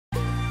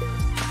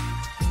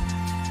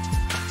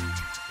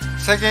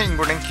세계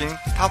인구 랭킹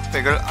탑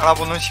 100을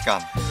알아보는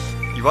시간.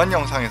 이번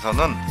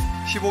영상에서는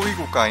 15위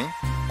국가인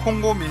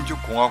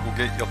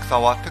콩고민주공화국의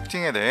역사와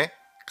특징에 대해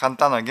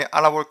간단하게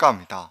알아볼까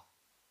합니다.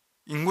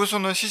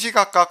 인구수는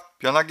시시각각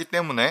변하기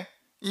때문에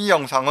이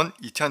영상은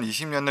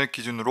 2020년을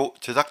기준으로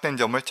제작된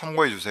점을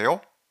참고해주세요.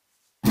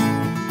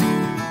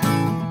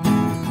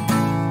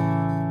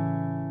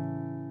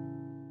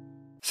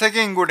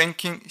 세계 인구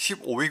랭킹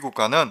 15위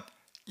국가는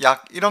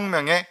약 1억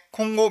명의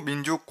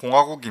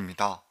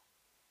콩고민주공화국입니다.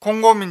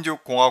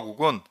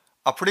 콩고민주공화국은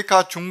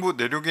아프리카 중부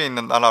내륙에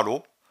있는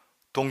나라로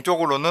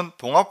동쪽으로는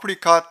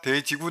동아프리카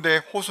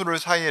대지구대 호수를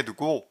사이에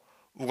두고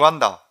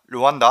우간다,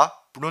 르완다,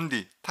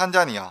 부룬디,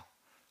 탄자니아,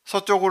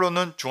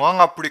 서쪽으로는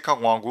중앙아프리카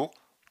공화국,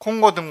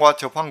 콩고 등과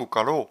접한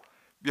국가로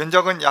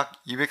면적은 약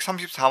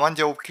 234만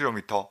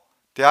제곱킬로미터,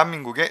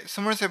 대한민국의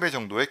 23배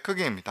정도의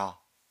크기입니다.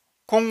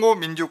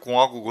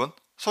 콩고민주공화국은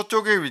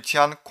서쪽에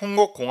위치한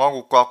콩고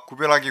공화국과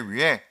구별하기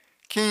위해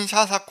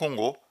킨샤사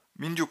콩고,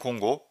 민주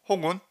콩고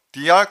혹은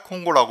DR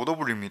콩고라고도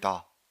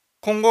불립니다.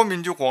 콩고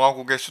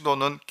민주공화국의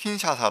수도는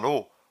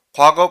킨샤사로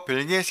과거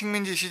벨기에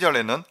식민지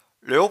시절에는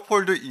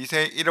레오폴드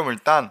 2세의 이름을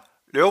딴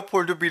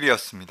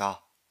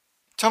레오폴드빌이었습니다.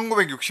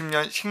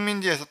 1960년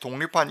식민지에서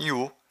독립한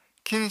이후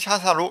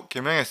킨샤사로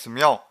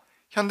개명했으며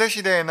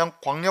현대시대에는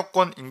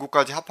광역권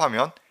인구까지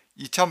합하면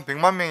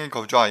 2100만 명이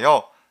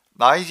거주하여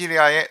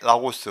나이지리아의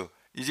라고스,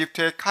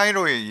 이집트의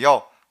카이로에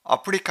이어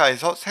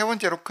아프리카에서 세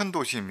번째로 큰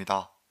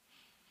도시입니다.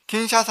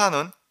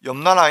 킨샤사는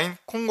옆나라인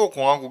콩고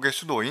공화국의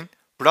수도인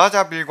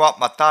브라자빌과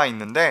맞닿아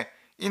있는데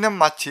이는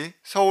마치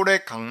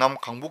서울의 강남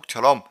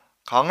강북처럼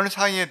강을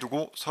사이에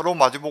두고 서로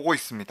마주보고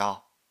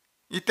있습니다.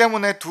 이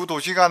때문에 두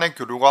도시 간의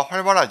교류가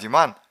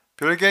활발하지만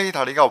별개의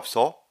다리가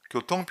없어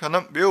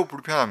교통편은 매우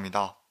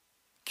불편합니다.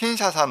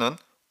 킨샤사는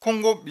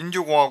콩고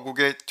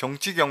민주공화국의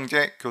정치,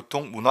 경제,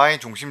 교통, 문화의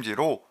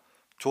중심지로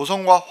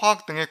조선과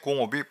화학 등의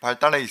공업이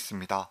발달해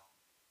있습니다.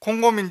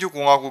 콩고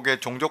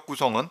민주공화국의 종족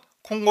구성은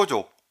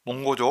콩고족,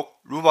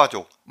 몽고족,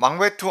 루바족,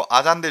 망베투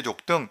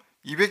아잔데족 등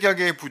 200여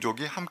개의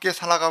부족이 함께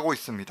살아가고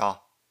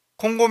있습니다.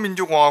 콩고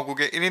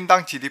민주공화국의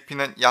 1인당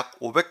GDP는 약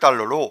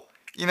 500달러로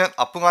이는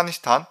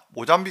아프가니스탄,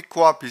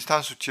 모잠비크와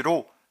비슷한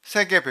수치로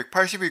세계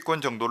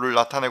 180위권 정도를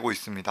나타내고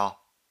있습니다.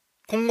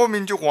 콩고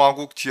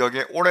민주공화국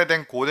지역의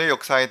오래된 고대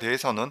역사에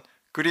대해서는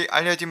그리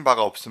알려진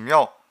바가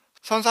없으며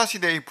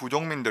선사시대의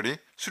부족민들이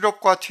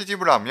수렵과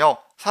채집을 하며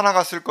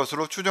살아갔을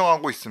것으로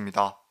추정하고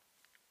있습니다.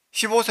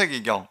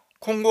 15세기경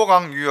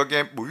콩고강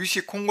유역의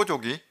무유시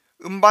콩고족이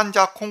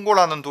음반자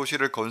콩고라는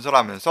도시를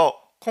건설하면서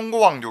콩고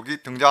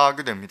왕족이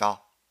등장하게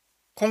됩니다.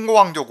 콩고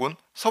왕족은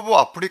서부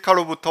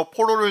아프리카로부터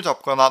포로를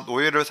잡거나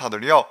노예를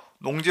사들여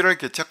농지를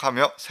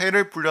개척하며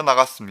세를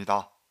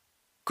불려나갔습니다.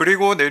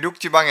 그리고 내륙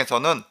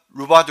지방에서는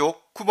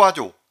루바족,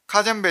 쿠바족,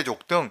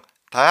 카젠베족 등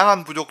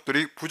다양한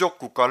부족들이 부족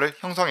국가를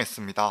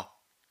형성했습니다.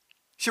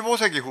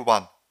 15세기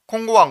후반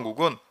콩고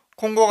왕국은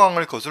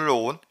콩고강을 거슬러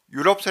온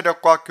유럽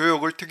세력과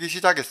교역을 트기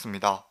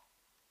시작했습니다.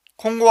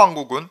 콩고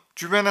왕국은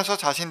주변에서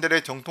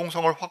자신들의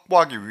정통성을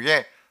확보하기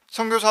위해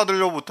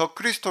선교사들로부터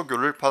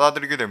그리스도교를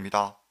받아들이게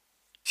됩니다.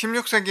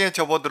 16세기에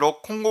접어들어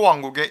콩고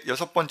왕국의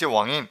 6번째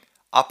왕인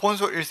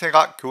아폰소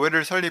 1세가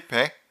교회를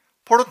설립해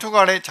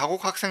포르투갈의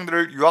자국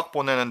학생들을 유학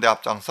보내는 데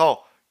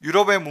앞장서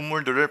유럽의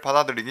문물들을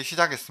받아들이기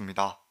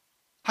시작했습니다.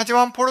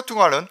 하지만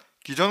포르투갈은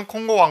기존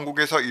콩고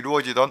왕국에서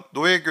이루어지던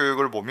노예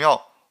교육을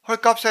보며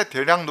헐값의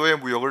대량 노예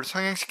무역을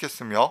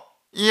성행시켰으며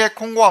이에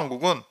콩고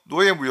왕국은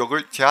노예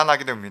무역을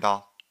제한하게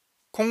됩니다.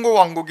 콩고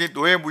왕국이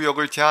노예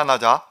무역을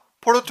제한하자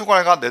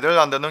포르투갈과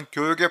네덜란드는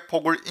교역의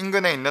폭을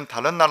인근에 있는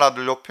다른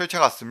나라들로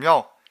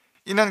펼쳐갔으며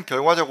이는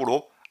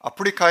결과적으로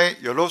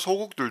아프리카의 여러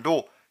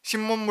소국들도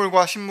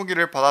신문물과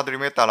신무기를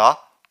받아들임에 따라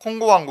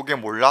콩고 왕국의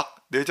몰락,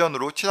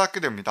 내전으로 치닫게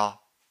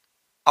됩니다.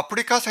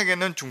 아프리카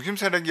세계는 중심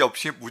세력이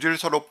없이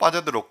무질서로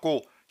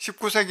빠져들었고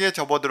 19세기에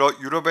접어들어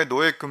유럽의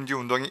노예 금지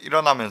운동이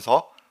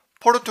일어나면서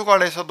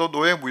포르투갈에서도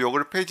노예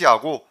무역을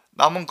폐지하고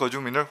남은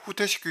거주민을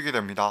후퇴시키게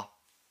됩니다.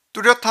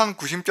 뚜렷한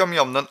구심점이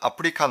없는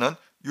아프리카는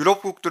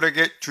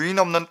유럽국들에게 주인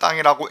없는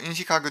땅이라고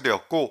인식하게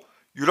되었고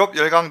유럽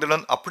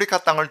열강들은 아프리카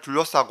땅을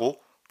둘러싸고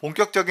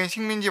본격적인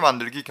식민지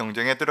만들기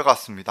경쟁에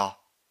들어갔습니다.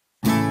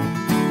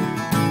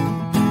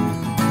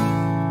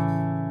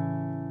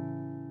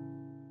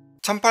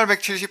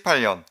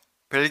 1878년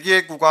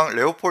벨기에 국왕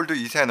레오폴드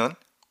 2세는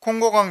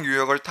콩고강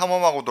유역을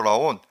탐험하고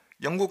돌아온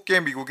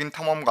영국계 미국인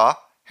탐험가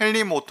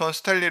헨리 모턴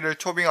스탠리를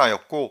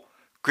초빙하였고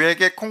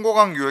그에게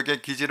콩고강 유역에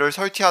기지를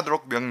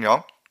설치하도록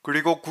명령,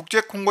 그리고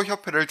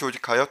국제콩고협회를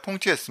조직하여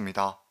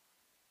통치했습니다.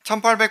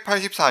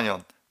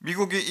 1884년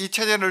미국이 이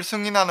체제를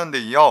승인하는 데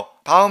이어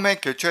다음해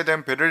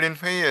개최된 베를린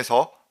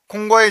회의에서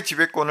콩고의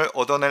지배권을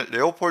얻어낸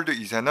레오폴드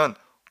 2세는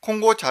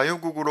콩고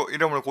자유국으로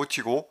이름을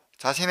고치고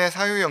자신의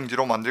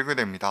사유영지로 만들게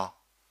됩니다.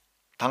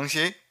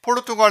 당시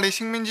포르투갈이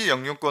식민지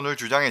영유권을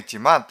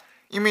주장했지만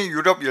이미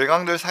유럽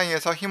열강들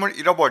사이에서 힘을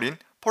잃어버린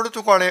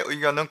포르투갈의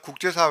의견은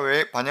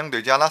국제사회에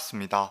반영되지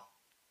않았습니다.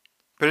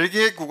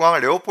 벨기에 국왕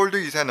레오폴드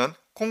 2세는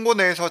콩고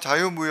내에서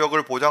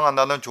자유무역을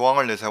보장한다는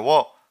조항을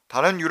내세워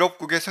다른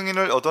유럽국의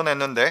승인을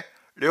얻어냈는데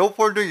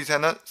레오폴드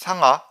 2세는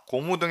상하,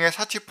 고무 등의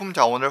사치품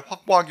자원을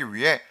확보하기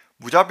위해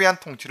무자비한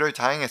통치를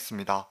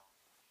자행했습니다.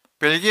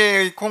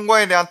 벨기에의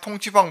콩고에 대한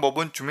통치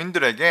방법은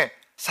주민들에게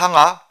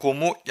상하,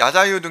 고무,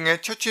 야자유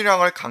등의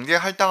채취량을 강제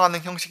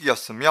할당하는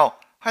형식이었으며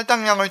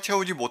할당량을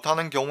채우지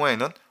못하는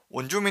경우에는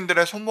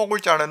원주민들의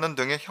손목을 자르는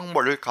등의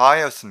형벌을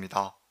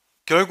가하였습니다.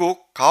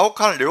 결국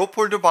가혹한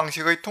레오폴드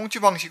방식의 통치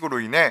방식으로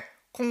인해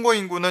콩고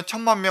인구는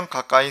 1000만 명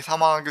가까이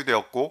사망하게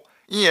되었고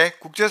이에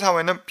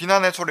국제사회는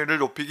비난의 소리를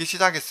높이기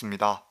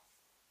시작했습니다.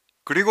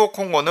 그리고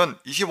콩고는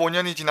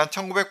 25년이 지난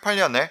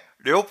 1908년에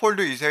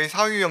레오폴드 2세의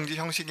사회영지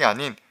형식이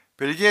아닌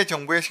벨기에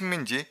정부의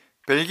식민지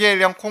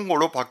벨기에령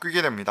콩고로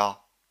바뀌게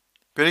됩니다.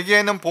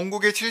 벨기에는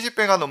본국의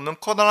 70배가 넘는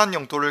커다란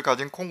영토를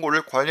가진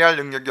콩고를 관리할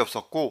능력이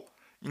없었고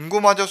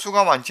인구마저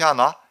수가 많지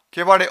않아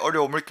개발의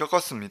어려움을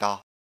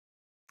겪었습니다.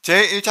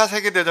 제1차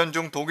세계대전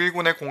중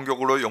독일군의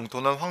공격으로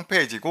영토는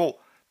황폐해지고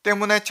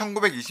때문에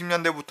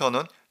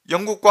 1920년대부터는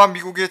영국과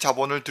미국의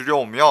자본을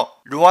들여오며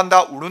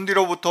르완다,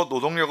 우룬디로부터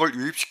노동력을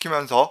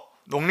유입시키면서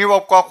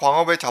농립업과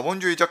광업의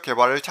자본주의적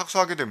개발을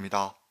착수하게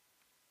됩니다.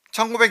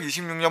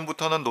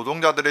 1926년부터는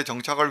노동자들의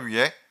정착을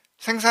위해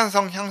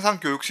생산성 향상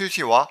교육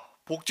실시와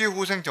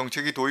복지후생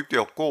정책이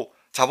도입되었고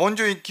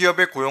자본주의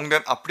기업에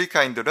고용된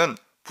아프리카인들은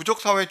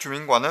부족사회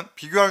주민과는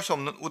비교할 수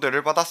없는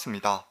우대를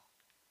받았습니다.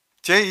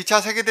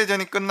 제2차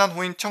세계대전이 끝난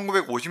후인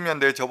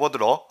 1950년대에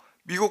접어들어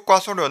미국과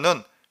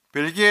소련은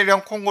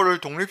벨기에령 콩고를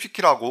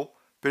독립시키라고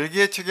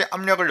벨기에 측에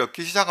압력을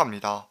넣기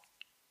시작합니다.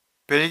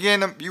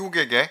 벨기에는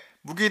미국에게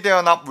무기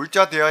대여나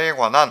물자 대여에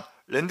관한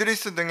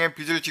랜드리스 등의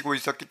빚을 지고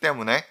있었기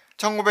때문에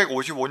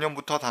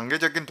 1955년부터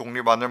단계적인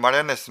독립안을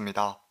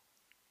마련했습니다.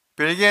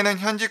 벨기에는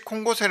현직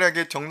콩고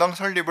세력의 정당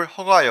설립을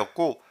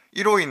허가하였고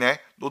이로 인해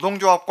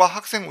노동조합과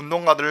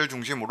학생운동가들을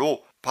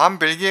중심으로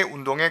반벨기에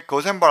운동에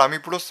거센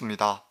바람이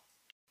불었습니다.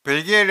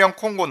 벨기에령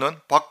콩고는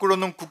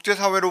밖으로는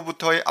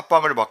국제사회로부터의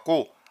압박을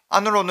받고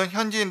안으로는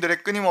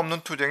현지인들의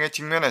끊임없는 투쟁에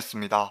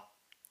직면했습니다.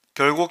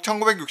 결국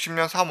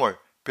 1960년 3월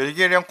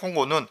벨기에령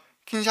콩고는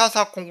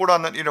킨샤사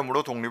콩고라는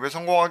이름으로 독립에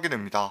성공하게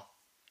됩니다.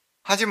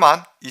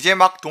 하지만 이제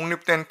막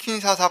독립된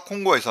킨샤사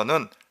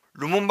콩고에서는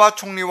루문바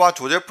총리와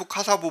조제프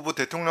카사부부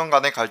대통령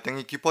간의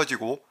갈등이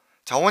깊어지고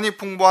자원이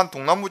풍부한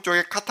동남부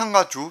쪽의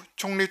카탄가주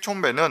총리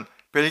촌베는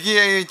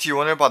벨기에의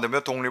지원을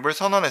받으며 독립을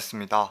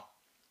선언했습니다.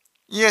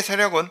 이에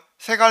세력은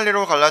세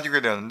갈래로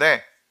갈라지게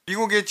되는데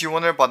미국의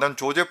지원을 받은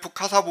조제프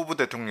카사부부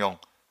대통령,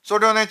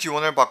 소련의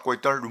지원을 받고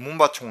있던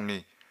루문바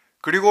총리,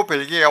 그리고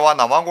벨기에와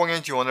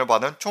남아공의 지원을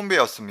받은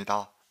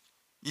촌베였습니다.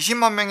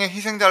 20만 명의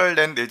희생자를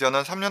낸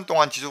내전은 3년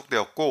동안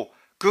지속되었고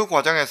그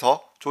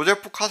과정에서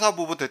조제프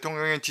카사부부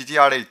대통령의 지지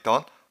아래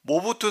있던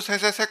모부투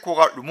세세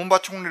세코가 루문바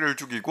총리를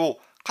죽이고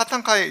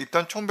카탄카에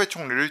있던 촌베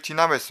총리를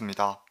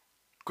진압했습니다.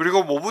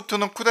 그리고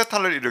모부투는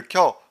쿠데타를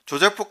일으켜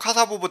조제프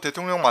카사부부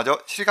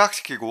대통령마저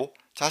실각시키고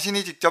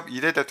자신이 직접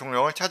 2대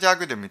대통령을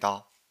차지하게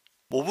됩니다.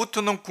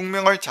 모부투는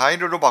국명을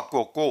자이르로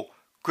바꾸었고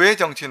그의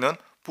정치는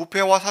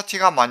부패와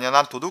사치가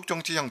만연한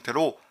도둑정치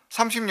형태로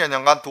 30여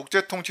년간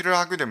독재 통치를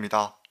하게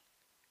됩니다.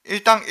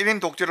 일당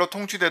 1인 독재로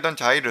통치되던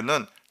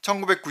자이르는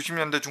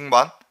 1990년대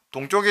중반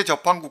동쪽의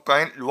접한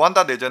국가인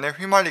르완다 내전에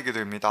휘말리게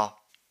됩니다.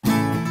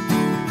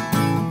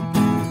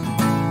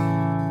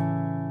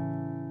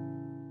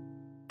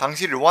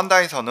 당시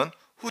르완다에서는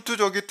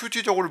후투족이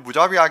투치족을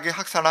무자비하게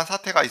학살한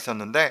사태가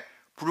있었는데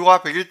불과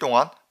 100일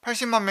동안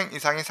 80만 명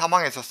이상이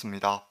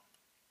사망했었습니다.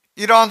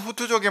 이러한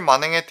후투족의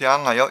만행에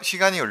대항하여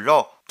시간이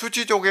흘러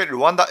투치족의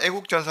르완다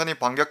애국전선이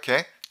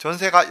반격해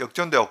전세가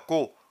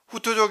역전되었고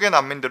후투족의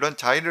난민들은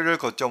자이르를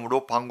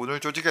거점으로 반군을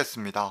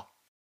조직했습니다.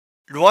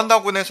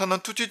 르완다군에서는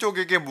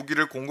투치족에게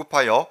무기를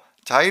공급하여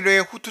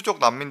자이르의 후투족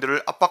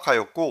난민들을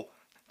압박하였고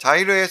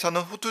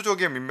자이르에서는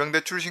후투족의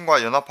민병대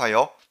출신과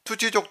연합하여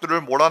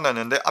투치족들을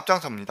몰아내는 데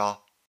앞장섭니다.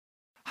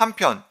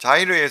 한편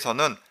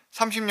자이르에서는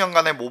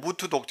 30년간의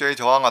모부투 독재에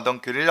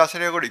저항하던 게릴라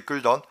세력을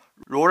이끌던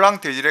로랑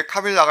대질의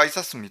카빌라가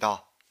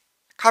있었습니다.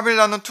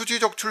 카빌라는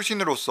투치족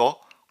출신으로서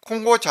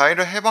콩고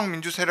자이르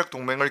해방민주 세력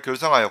동맹을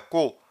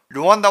결성하였고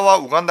르완다와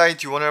우간다의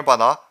지원을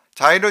받아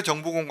자이르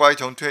정부군과의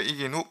전투에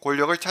이긴 후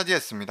권력을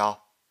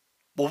차지했습니다.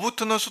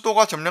 모부투는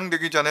수도가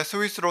점령되기 전에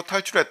스위스로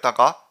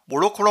탈출했다가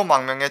모로코로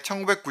망명해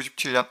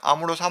 1997년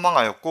암으로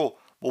사망하였고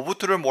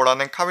모부투를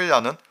몰아낸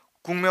카빌라는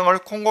국명을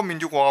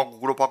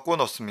콩고민주공화국으로 바꾸어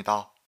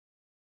넣습니다.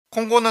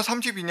 콩고는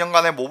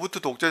 32년간의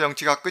모부투 독재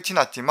정치가 끝이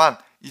났지만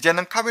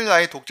이제는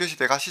카빌라의 독재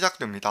시대가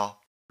시작됩니다.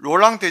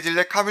 로랑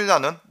데질레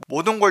카빌라는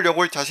모든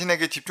권력을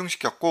자신에게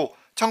집중시켰고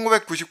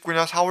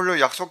 1999년 4월로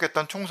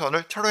약속했던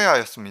총선을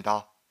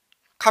철회하였습니다.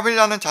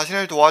 카빌라는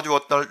자신을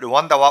도와주었던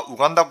르완다와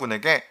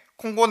우간다군에게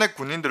콩고 내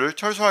군인들을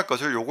철수할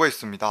것을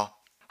요구했습니다.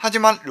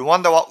 하지만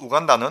르완다와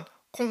우간다는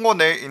콩고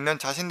내에 있는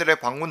자신들의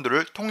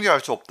반군들을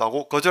통제할 수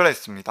없다고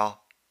거절했습니다.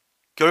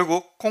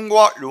 결국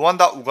콩고와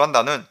르완다,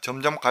 우간다는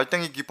점점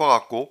갈등이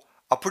깊어갔고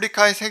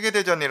아프리카의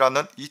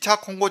세계대전이라는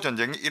 2차 콩고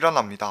전쟁이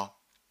일어납니다.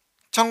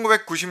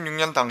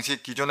 1996년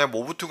당시 기존의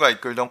모부투가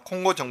이끌던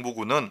콩고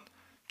정부군은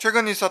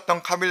최근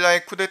있었던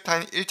카빌라의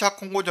쿠데타인 1차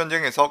콩고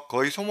전쟁에서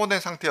거의 소모된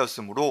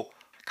상태였으므로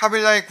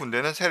카빌라의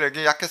군대는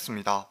세력이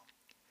약했습니다.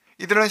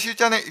 이들은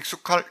실전에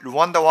익숙한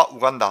루안다와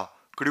우간다,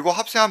 그리고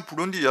합세한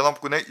부룬디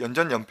연합군에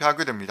연전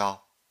연패하게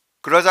됩니다.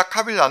 그러자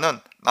카빌라는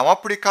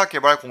남아프리카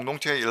개발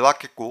공동체에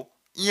연락했고,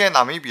 이에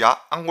나미비아,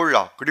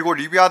 앙골라, 그리고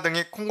리비아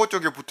등이 콩고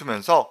쪽에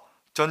붙으면서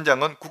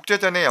전쟁은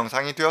국제전의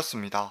양상이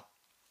되었습니다.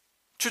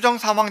 추정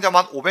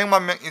사망자만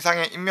 500만 명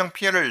이상의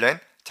인명피해를 낸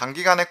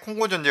장기간의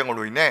콩고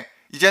전쟁으로 인해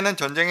이제는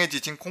전쟁에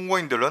지친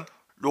콩고인들은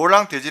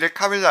로랑 데지레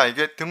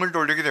카빌라에게 등을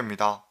돌리게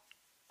됩니다.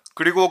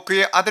 그리고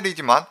그의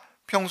아들이지만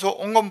평소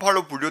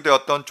온건파로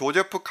분류되었던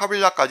조제프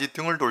카빌라까지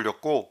등을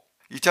돌렸고,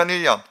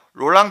 2001년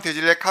로랑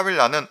데지레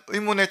카빌라는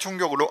의문의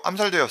총격으로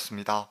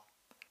암살되었습니다.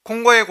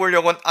 콩고의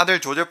권력은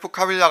아들 조제프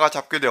카빌라가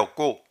잡게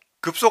되었고,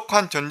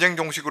 급속한 전쟁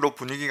종식으로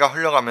분위기가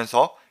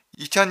흘러가면서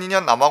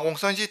 2002년 남아공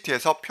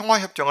선시티에서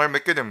평화협정을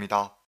맺게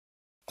됩니다.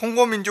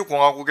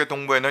 콩고민주공화국의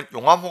동부에는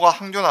용암호가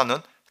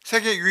항존하는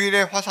세계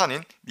유일의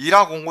화산인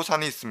니라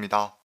공고산이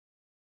있습니다.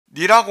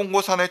 니라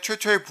공고산의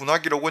최초의 분화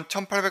기록은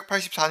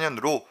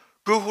 1884년으로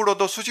그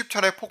후로도 수십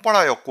차례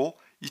폭발하였고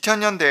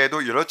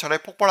 2000년대에도 여러 차례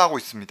폭발하고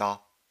있습니다.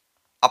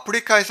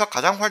 아프리카에서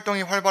가장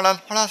활동이 활발한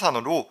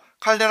활화산으로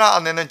칼데라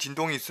안에는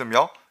진동이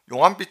있으며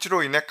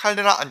용암빛으로 인해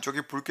칼데라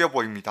안쪽이 붉게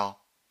보입니다.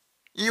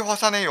 이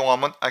화산의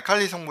용암은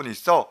알칼리 성분이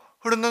있어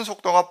흐르는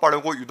속도가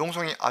빠르고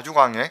유동성이 아주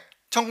강해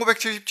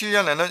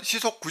 1977년에는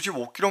시속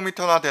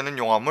 95km나 되는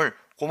용암을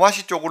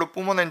고마시 쪽으로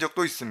뿜어낸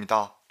적도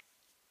있습니다.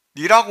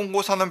 니라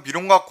공고산은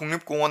비룡가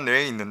국립공원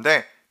내에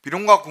있는데,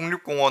 비룡가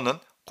국립공원은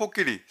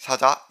코끼리,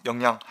 사자,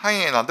 영양,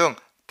 하이에나 등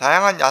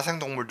다양한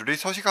야생동물들이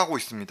서식하고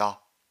있습니다.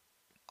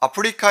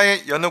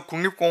 아프리카의 여느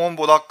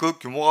국립공원보다 그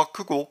규모가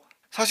크고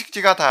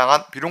서식지가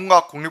다양한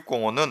비룡가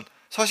국립공원은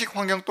서식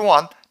환경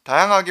또한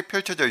다양하게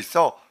펼쳐져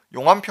있어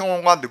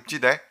용암평원과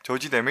늪지대,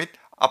 저지대 및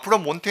아프로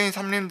몬테인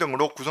삼림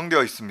등으로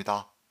구성되어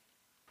있습니다.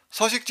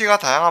 서식지가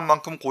다양한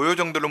만큼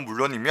고요종들은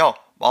물론이며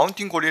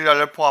마운틴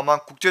고릴라를 포함한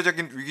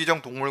국제적인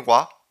위기종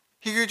동물과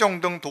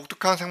희귀종 등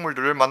독특한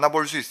생물들을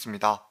만나볼 수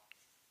있습니다.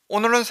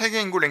 오늘은 세계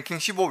인구 랭킹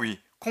 15위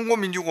콩고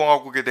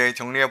민주공화국에 대해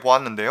정리해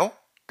보았는데요.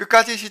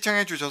 끝까지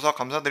시청해 주셔서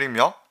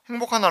감사드리며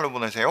행복한 하루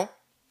보내세요.